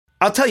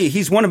I'll tell you,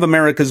 he's one of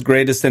America's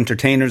greatest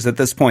entertainers at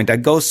this point. I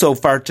go so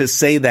far to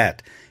say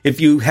that. If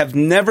you have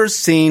never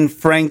seen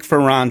Frank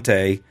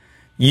Ferrante,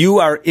 you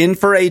are in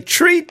for a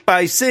treat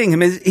by seeing him.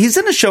 He's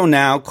in a show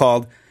now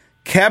called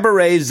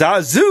Cabaret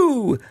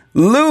Zazu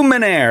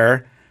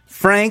Luminaire.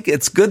 Frank,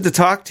 it's good to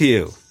talk to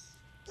you.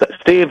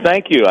 Steve,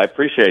 thank you. I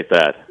appreciate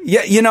that.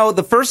 Yeah, you know,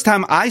 the first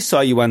time I saw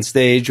you on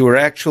stage, you were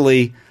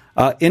actually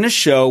in a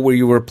show where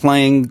you were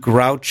playing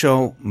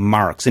Groucho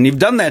Marx. And you've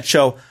done that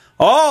show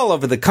all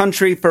over the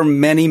country for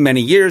many,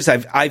 many years.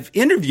 I've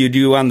interviewed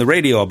you on the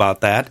radio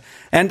about that.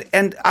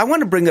 And I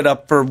want to bring it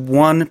up for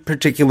one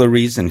particular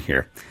reason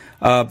here.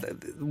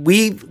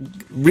 We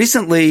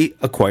recently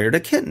acquired a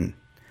kitten.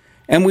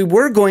 And we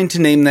were going to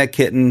name that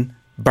kitten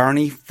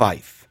Barney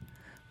Fife.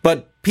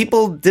 But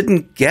people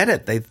didn't get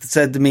it. They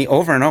said to me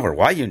over and over,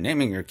 why are you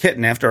naming your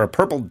kitten after a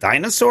purple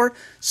dinosaur?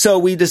 So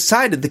we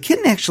decided the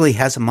kitten actually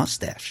has a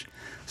mustache.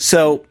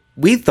 So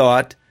we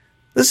thought,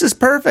 this is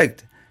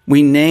perfect.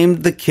 We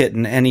named the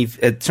kitten, and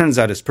it turns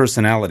out his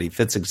personality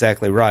fits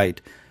exactly right.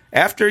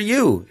 After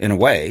you, in a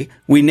way,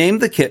 we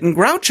named the kitten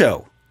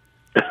Groucho.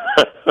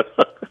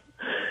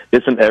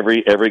 Isn't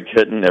every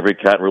kitten, every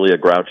cat really a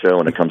Groucho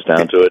when it comes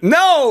down to it?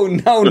 No.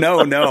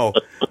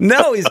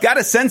 No, he's got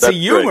a sense of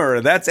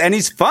humor. Great. And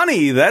he's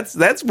funny.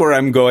 That's where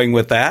I'm going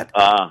with that.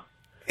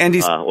 And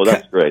he's well,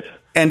 that's great.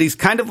 And he's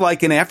kind of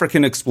like an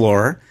African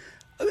explorer.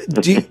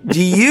 Do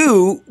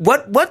you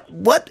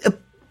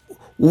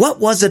what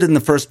was it in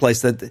the first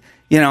place that,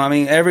 I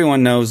mean,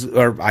 everyone knows,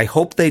 or I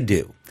hope they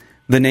do,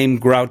 the name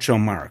Groucho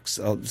Marx.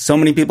 So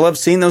many people have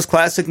seen those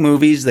classic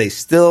movies. They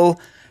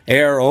still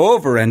air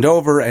over and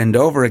over and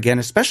over again,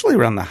 especially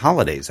around the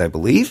holidays, I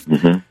believe.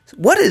 Mm-hmm.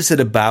 What is it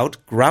about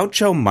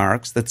Groucho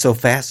Marx that so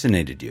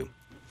fascinated you?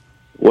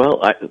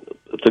 Well,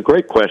 it's a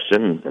great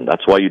question, and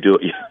that's why you do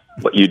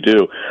what you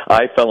do.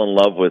 I fell in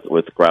love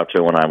with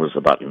Groucho when I was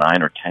about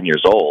 9 or 10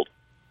 years old,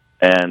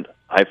 and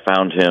I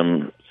found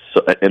him,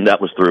 and that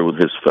was through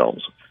his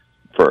films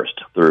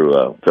first,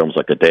 through films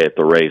like A Day at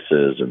the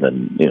Races, and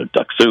then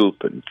Duck Soup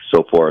and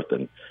so forth.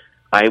 And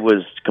I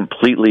was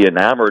completely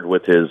enamored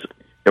with his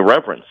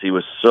irreverence. He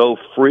was so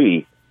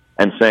free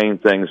and saying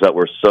things that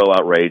were so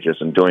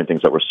outrageous and doing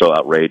things that were so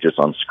outrageous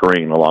on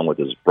screen, along with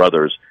his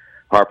brothers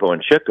Harpo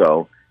and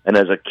Chico. And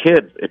as a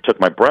kid, it took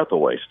my breath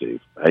away, Steve.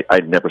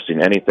 I'd never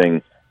seen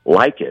anything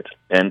like it.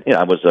 And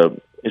I was a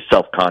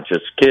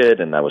self-conscious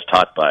kid, and I was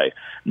taught by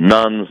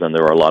nuns, and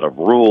there were a lot of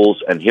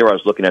rules. And here I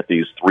was looking at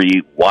these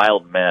three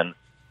wild men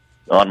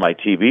on my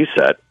TV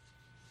set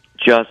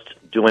just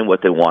doing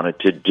what they wanted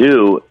to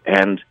do,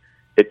 and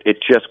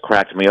it just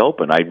cracked me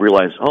open. I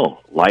realized,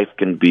 life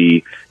can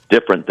be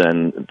different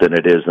than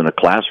it is in a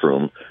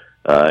classroom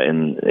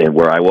in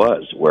where I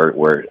was,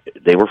 where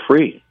they were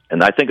free.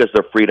 And I think it's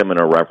the freedom and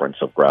irreverence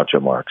of Groucho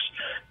Marx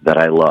that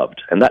I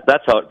loved. And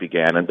that's how it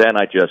began. And then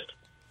I just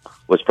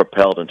was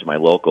propelled into my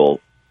local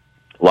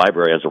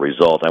library as a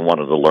result. I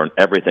wanted to learn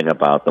everything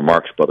about the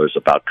Marx Brothers,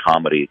 about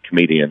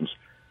comedians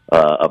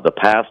of the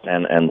past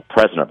and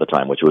present at the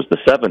time, which was the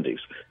 70s.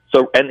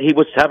 So, and he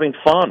was having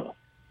fun.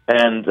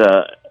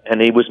 And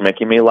he was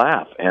making me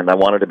laugh, and I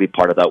wanted to be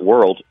part of that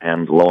world,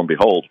 and lo and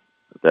behold,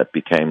 that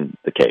became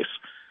the case.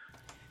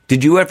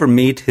 Did you ever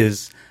meet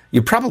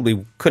you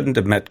probably couldn't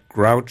have met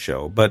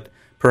Groucho, but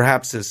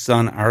perhaps his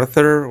son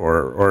Arthur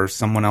or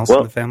someone else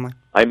in the family?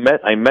 I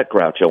met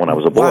Groucho when I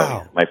was a boy.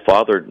 Wow. My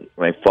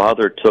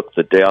father took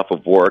the day off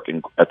of work,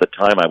 and at the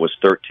time I was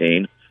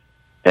 13,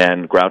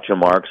 and Groucho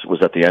Marx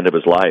was at the end of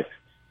his life.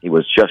 He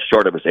was just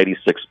short of his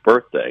 86th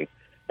birthday,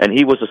 and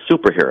he was a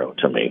superhero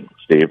to me,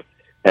 Steve.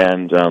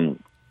 And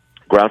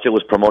Groucho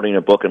was promoting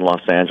a book in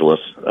Los Angeles,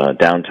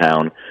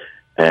 downtown,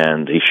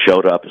 and he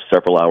showed up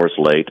several hours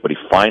late, but he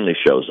finally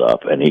shows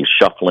up, and he's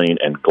shuffling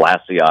and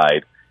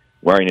glassy-eyed,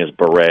 wearing his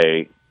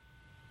beret.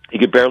 He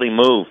could barely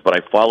move, but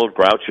I followed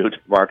Groucho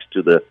Marx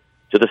to the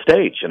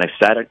stage, and I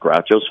sat at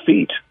Groucho's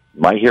feet,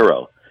 my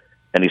hero,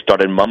 and he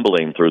started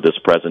mumbling through this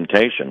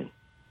presentation,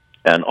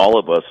 and all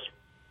of us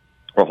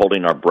were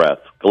holding our breath,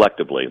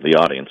 collectively, the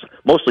audience,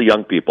 mostly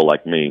young people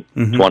like me,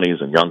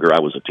 20s and younger. I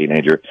was a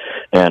teenager,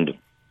 and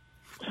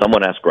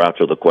someone asked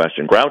Groucho the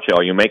question, Groucho,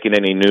 are you making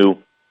any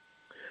new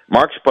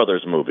Marx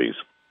Brothers movies?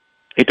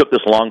 He took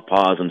this long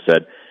pause and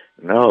said,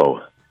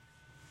 no,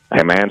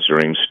 I'm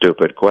answering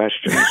stupid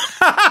questions.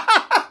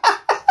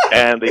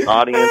 And the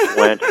audience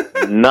went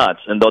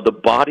nuts. And though the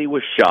body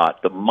was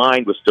shot, the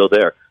mind was still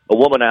there. A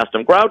woman asked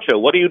him, Groucho,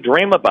 what do you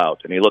dream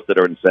about? And he looked at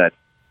her and said,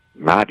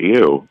 not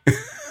you.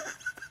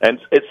 And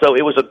so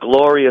it was a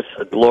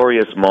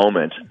glorious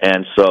moment.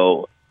 And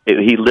so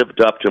he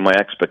lived up to my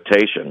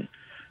expectation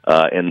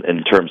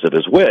in terms of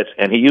his wit,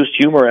 and he used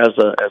humor as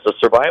a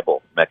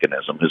survival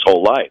mechanism his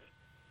whole life.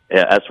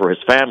 As for his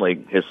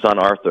family, his son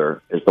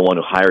Arthur is the one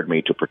who hired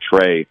me to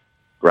portray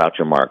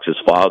Groucho Marx, his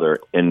father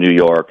in New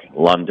York,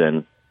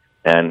 London,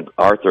 and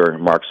Arthur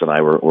Marx and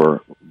I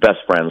were best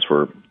friends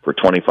for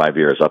 25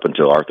 years up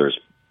until Arthur's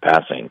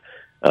passing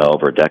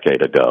over a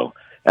decade ago.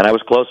 And I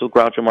was close with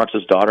Groucho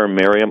Marx's daughter,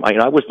 Miriam.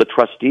 I was the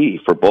trustee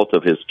for both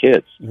of his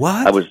kids.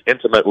 What? I was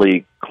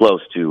intimately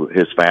close to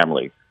his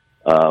family.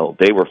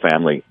 they were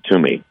family to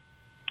me.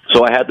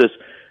 So I had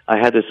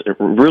this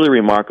really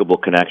remarkable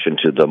connection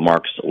to the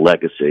Marx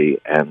legacy,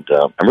 and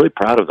I'm really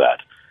proud of that.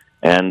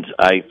 And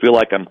I feel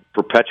like I'm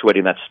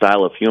perpetuating that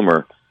style of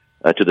humor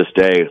to this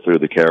day through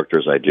the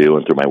characters I do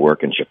and through my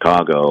work in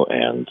Chicago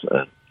and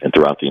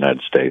throughout the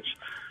United States.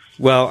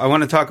 Well, I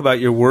want to talk about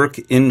your work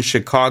in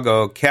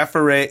Chicago.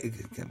 Cabaret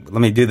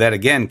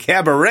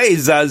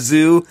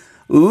Zazu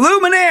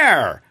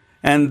Luminaire.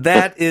 And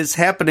that is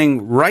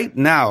happening right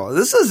now.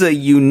 This is a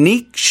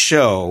unique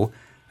show.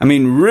 I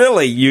mean,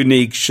 really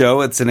unique show.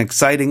 It's an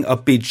exciting,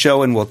 upbeat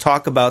show, and we'll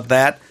talk about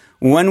that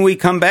when we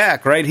come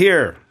back right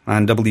here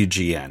on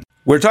WGN.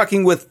 We're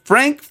talking with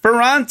Frank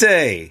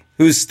Ferrante,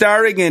 who's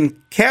starring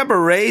in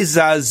Cabaret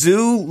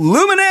Zazu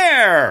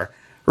Luminaire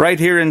right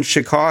here in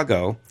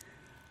Chicago.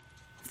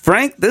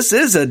 Frank, this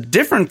is a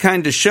different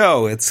kind of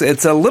show. It's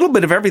a little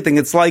bit of everything.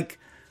 It's like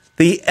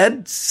the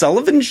Ed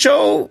Sullivan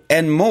Show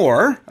and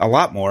more, a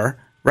lot more,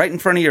 right in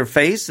front of your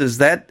face. Is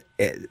that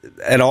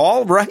at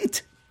all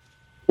right?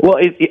 Well,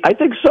 I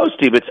think so,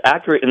 Steve. It's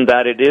accurate in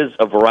that it is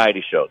a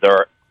variety show. There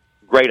are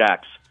great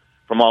acts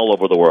from all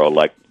over the world,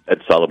 like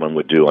Ed Sullivan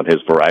would do on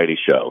his variety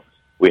show.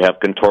 We have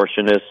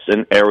contortionists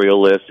and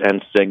aerialists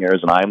and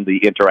singers, and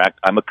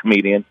I'm a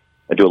comedian.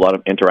 I do a lot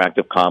of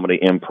interactive comedy,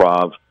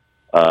 improv,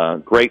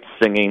 great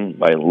singing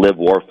by Liv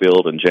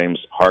Warfield and James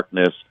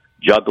Harkness,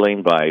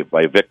 juggling by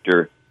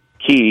Victor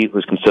Key,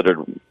 who's considered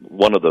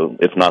one of the,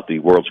 if not the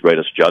world's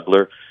greatest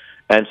juggler.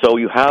 And so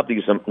you have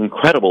these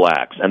incredible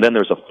acts. And then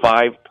there's a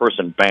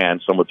 5-person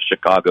band, some of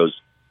Chicago's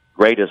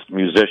greatest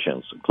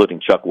musicians, including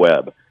Chuck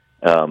Webb,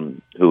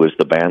 who is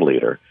the band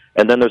leader.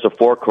 And then there's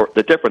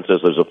the difference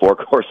is there's a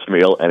 4-course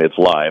meal, and it's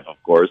live,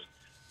 of course.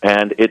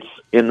 And it's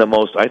in the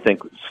most, I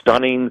think,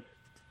 stunning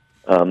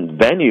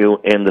venue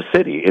in the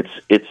city.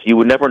 It's you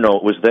would never know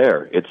it was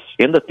there. It's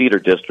in the theater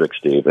district,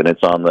 Steve, and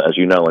it's on the, as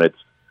you know, and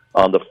it's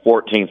on the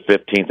 14th,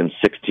 15th, and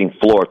 16th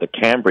floor at the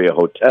Cambria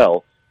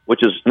Hotel,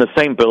 which is in the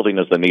same building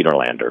as the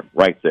Niederlander,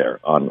 right there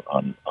on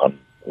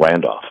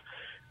Randolph.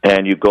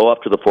 And you go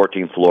up to the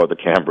 14th floor of the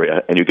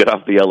Cambria, and you get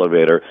off the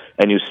elevator,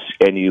 and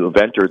you've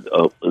entered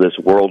this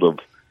world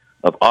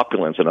of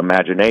opulence and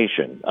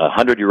imagination. A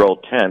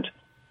 100-year-old tent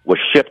was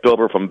shipped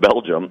over from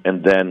Belgium,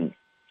 and then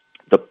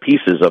the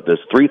pieces of this,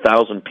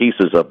 3,000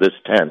 pieces of this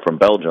tent from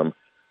Belgium,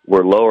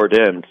 were lowered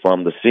in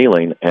from the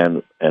ceiling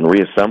and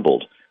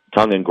reassembled,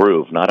 tongue and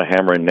groove, not a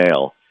hammer and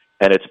nail.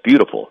 And it's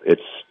beautiful.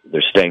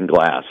 There's stained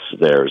glass,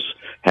 there's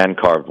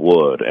hand-carved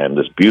wood, and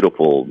this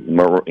beautiful,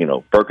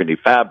 burgundy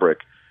fabric.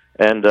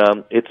 And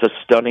it's a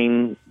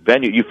stunning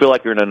venue. You feel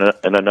like you're in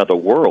another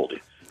world.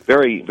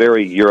 Very,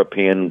 very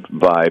European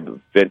vibe,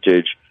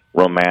 vintage,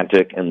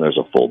 romantic, and there's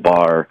a full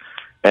bar.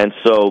 And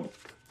so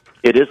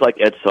it is like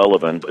Ed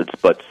Sullivan,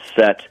 but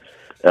set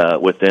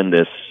within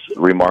this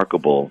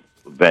remarkable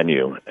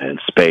venue and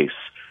space.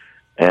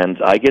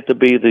 And I get to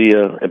be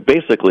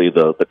basically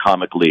the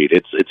comic lead.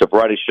 It's a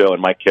variety show,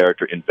 and my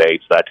character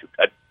invades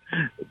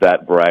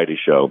that variety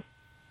show.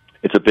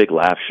 It's a big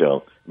laugh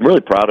show. I'm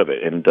really proud of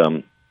it.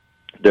 And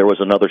there was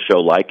another show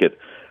like it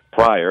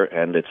prior,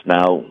 and it's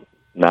now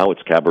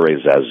it's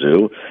Cabaret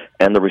Zazu,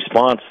 and the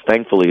response,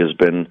 thankfully, has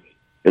been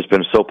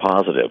so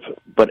positive.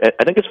 But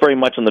I think it's very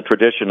much in the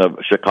tradition of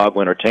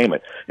Chicago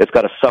entertainment. It's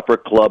got a supper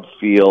club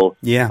feel.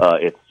 Yeah.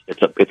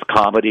 It's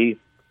comedy.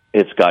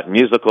 It's got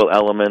musical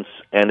elements,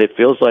 and it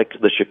feels like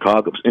the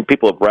Chicago, and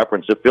people have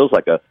referenced, it feels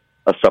like a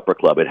supper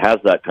club. It has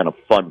that kind of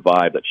fun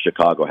vibe that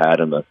Chicago had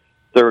in the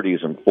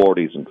 30s and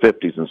 40s and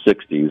 50s and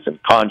 60s,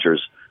 and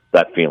conjures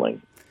that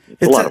feeling.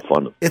 It's a lot of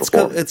fun.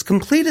 It's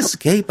complete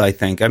escape, I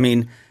think. I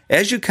mean,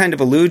 as you kind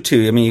of allude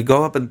to, I mean, you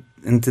go up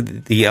into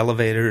the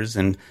elevators,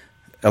 and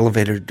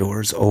elevator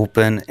doors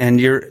open, and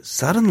you're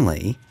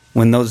suddenly,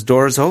 when those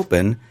doors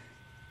open,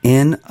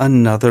 in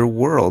another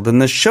world.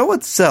 And the show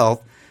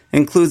itself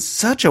includes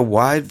such a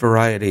wide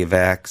variety of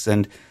acts,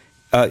 and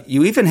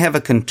you even have a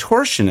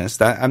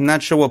contortionist. I'm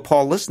not sure what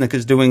Paul Lisnick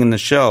is doing in the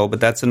show, but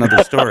that's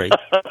another story.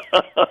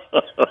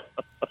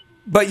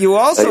 But you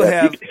also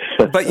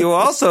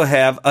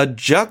have a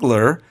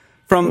juggler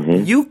from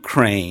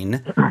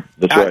Ukraine.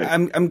 That's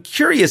right. I'm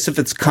curious if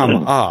it's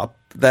come up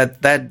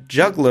that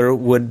juggler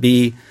would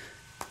be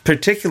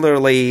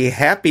particularly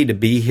happy to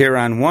be here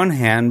on one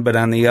hand, but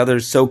on the other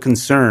so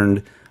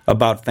concerned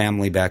about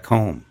family back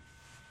home.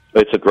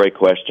 It's a great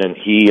question.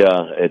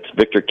 It's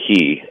Victor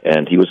Key,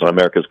 and he was on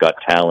America's Got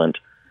Talent.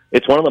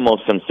 It's one of the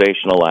most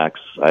sensational acts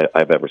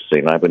I've ever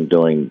seen. I've been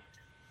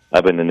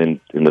in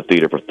the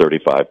theater for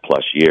 35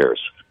 plus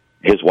years.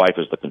 His wife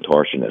is the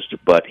contortionist,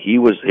 but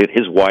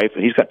his wife,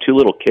 and he's got 2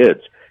 little kids.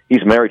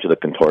 He's married to the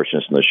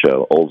contortionist in the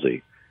show,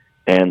 Olsey,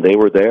 and they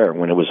were there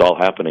when it was all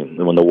happening,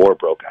 when the war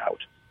broke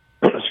out.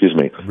 Excuse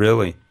me.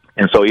 Really?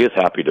 And so he is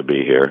happy to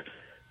be here.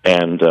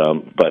 And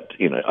but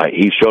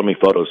he showed me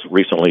photos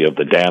recently of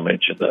the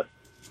damage and the.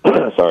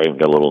 Sorry, I've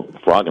got a little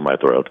frog in my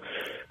throat.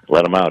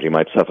 Let him out; he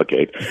might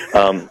suffocate.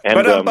 But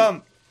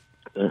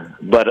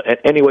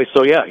anyway,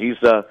 so yeah,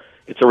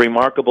 it's a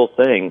remarkable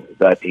thing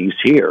that he's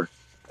here.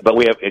 But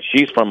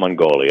she's from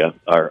Mongolia.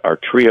 Our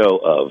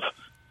trio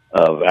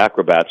of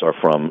acrobats are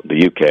from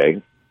the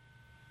UK.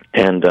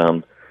 And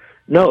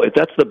no,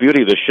 that's the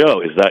beauty of the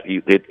show, is that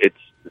it's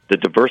the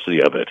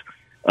diversity of it.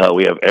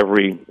 We have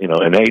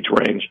an age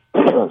range.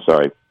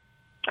 Sorry.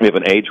 We have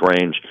an age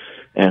range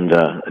and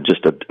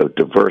just a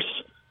diverse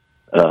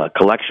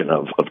collection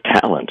of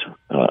talent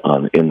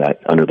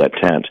under that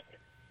tent.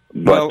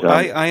 But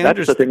I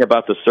that's the thing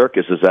about the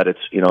circus, is that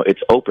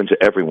it's open to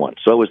everyone.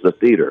 So is the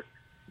theater.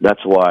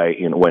 That's why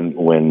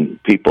when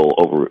people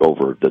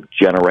over the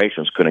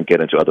generations couldn't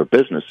get into other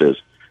businesses,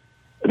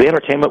 the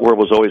entertainment world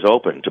was always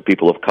open to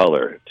people of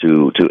color,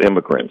 to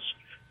immigrants.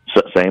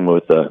 Same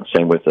with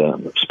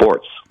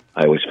sports,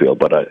 I always feel.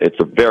 But it's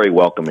a very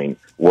welcoming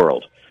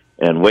world.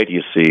 And wait till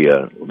you see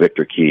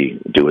Victor Key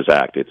do his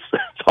act. It's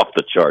off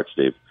the charts,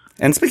 Steve.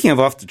 And speaking of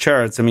off the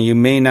charts, I mean, you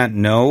may not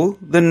know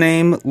the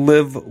name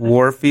Liv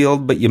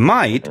Warfield, but you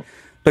might,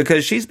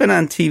 because she's been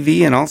on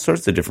TV and all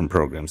sorts of different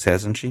programs,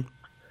 hasn't she?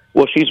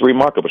 Well, she's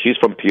remarkable. She's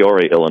from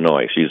Peoria,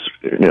 Illinois. She's,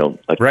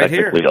 right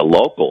technically here. A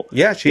local.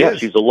 Yeah, she is.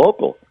 She's a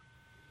local.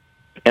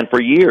 And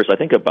for years, I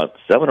think about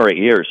 7 or 8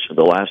 years,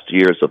 the last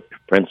years of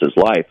Prince's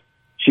life,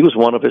 she was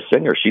one of his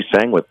singers. She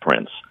sang with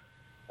Prince,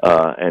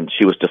 and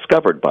she was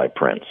discovered by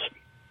Prince.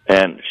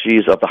 And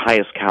she's of the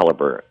highest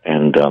caliber,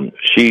 and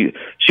she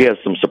has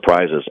some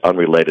surprises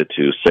unrelated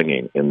to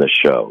singing in this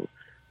show.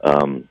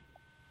 The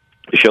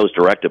show is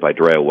directed by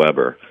Drea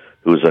Weber,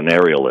 who's an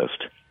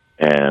aerialist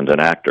and an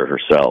actor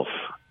herself,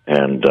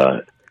 and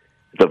the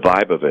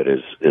vibe of it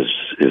is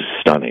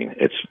stunning.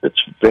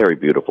 It's very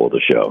beautiful.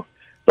 The show,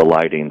 the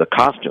lighting, the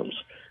costumes.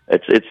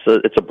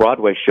 It's a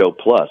Broadway show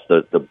plus.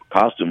 The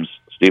costumes,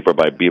 Steve, are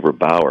by Beaver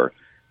Bauer,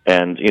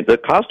 and the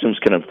costumes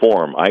can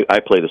inform. I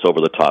play this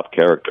over the top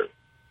character.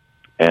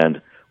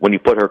 And when you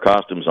put her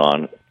costumes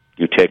on,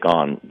 you take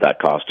on that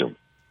costume.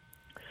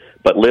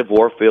 But Liv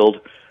Warfield,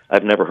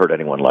 I've never heard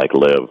anyone like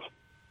Liv,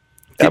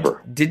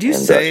 ever. Did you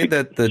say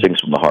that she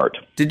sings from the heart?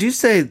 Did you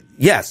say,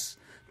 yes,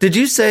 did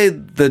you say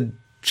the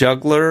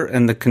juggler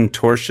and the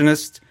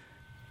contortionist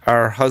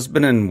are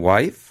husband and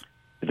wife?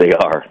 They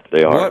are.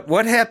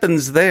 What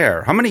happens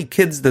there? How many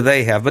kids do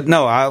they have? But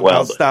no,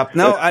 I'll stop.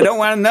 No, I don't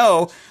want to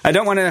know. I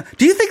don't want to know.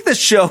 Do you think the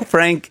show,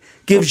 Frank,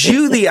 gives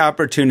you the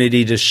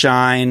opportunity to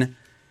shine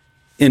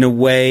in a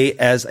way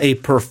as a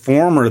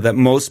performer that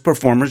most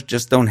performers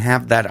just don't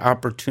have that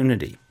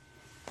opportunity?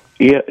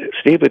 Yeah,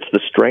 Steve, it's the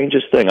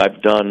strangest thing.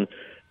 I've done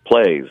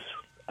plays,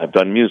 I've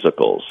done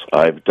musicals,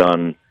 I've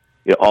done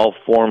all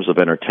forms of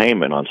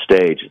entertainment on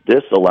stage.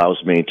 This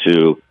allows me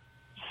to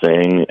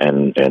sing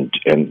and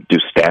do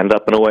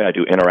stand-up in a way. I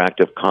do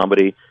interactive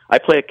comedy. I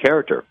play a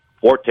character,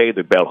 Forte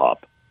the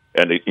bellhop,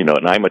 and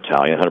I'm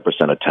Italian,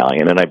 100%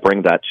 Italian, and I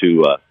bring that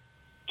to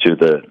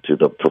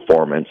the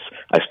performance.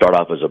 I start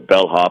off as a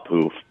bellhop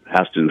who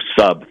has to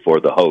sub for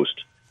the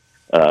host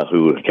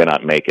who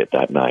cannot make it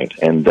that night.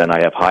 And then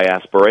I have high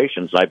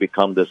aspirations. I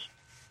become this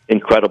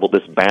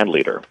band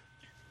leader.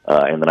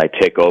 And then I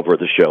take over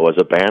the show as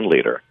a band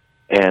leader.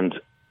 And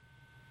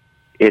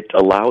it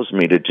allows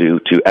me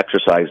to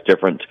exercise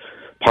different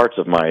parts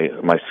of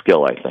my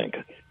skill, I think.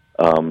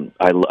 I'm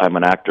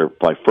an actor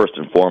by first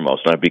and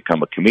foremost, and I've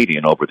become a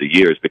comedian over the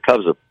years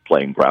because of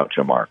playing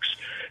Groucho Marx.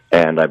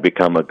 And I've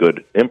become a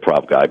good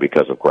improv guy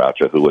because of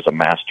Groucho, who was a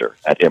master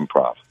at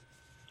improv.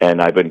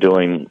 And I've been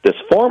doing this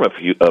form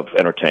of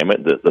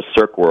entertainment, the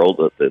cirque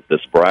world,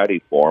 this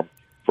variety form,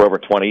 for over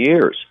 20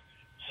 years.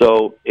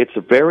 So it's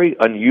very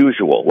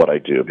unusual what I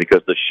do,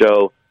 because the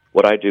show,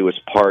 what I do is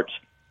part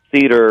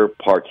theater,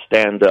 part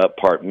stand-up,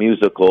 part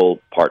musical,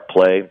 part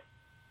play.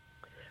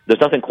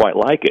 There's nothing quite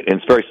like it, and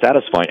it's very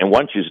satisfying. And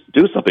once you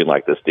do something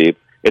like this, Steve,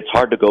 it's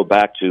hard to go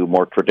back to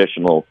more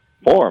traditional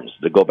forms,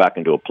 to go back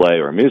into a play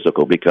or a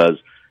musical, because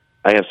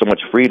I have so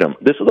much freedom.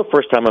 This is the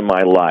first time in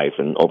my life,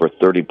 in over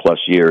 30-plus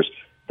years,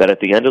 that at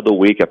the end of the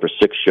week, after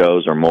 6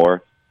 shows or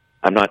more,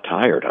 I'm not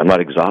tired. I'm not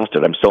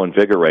exhausted. I'm so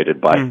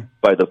invigorated by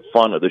the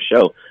fun of the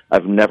show.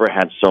 I've never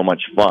had so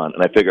much fun.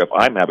 And I figure if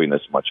I'm having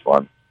this much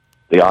fun,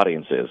 the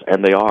audience is,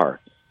 and they are.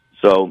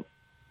 So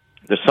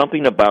there's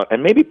something about,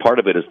 and maybe part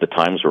of it is the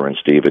times we're in,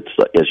 Steve. It's,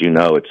 as you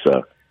know,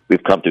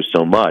 we've come through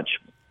so much.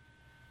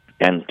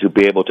 And to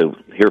be able to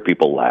hear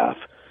people laugh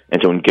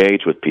and to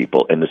engage with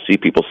people and to see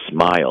people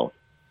smile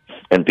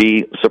and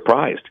be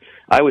surprised.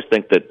 I always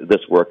think that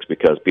this works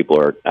because people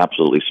are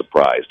absolutely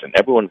surprised. And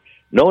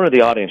no one in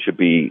the audience should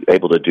be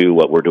able to do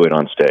what we're doing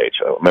on stage.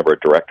 I remember a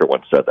director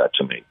once said that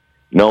to me.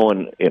 No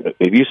one,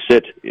 if you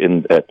sit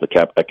at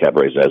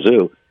Cabaret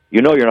Zazu,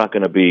 you're not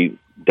going to be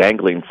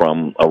dangling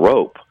from a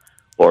rope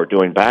or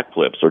doing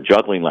backflips or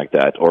juggling like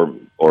that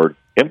or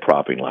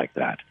improvising like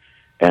that.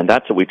 And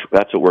that's what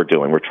we're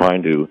doing. We're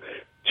trying to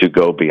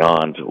go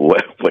beyond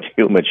what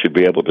humans should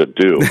be able to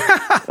do.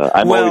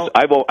 I'm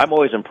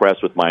always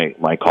impressed with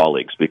my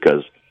colleagues,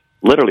 because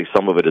literally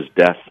some of it is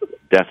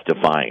death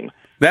defying.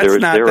 That's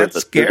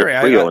scary.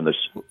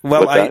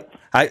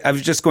 I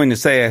was just going to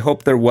say, I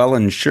hope they're well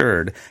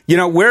insured.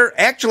 We're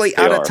actually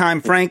out of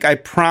time, Frank. I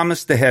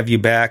promise to have you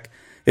back.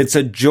 It's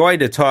a joy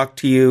to talk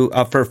to you.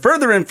 For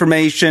further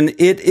information,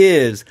 it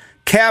is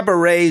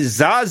Cabaret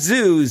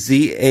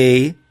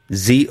Zazu,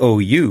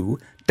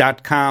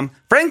 ZOU.com.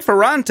 Frank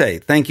Ferrante,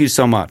 thank you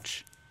so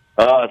much.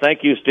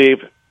 Thank you, Steve.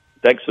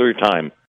 Thanks for your time.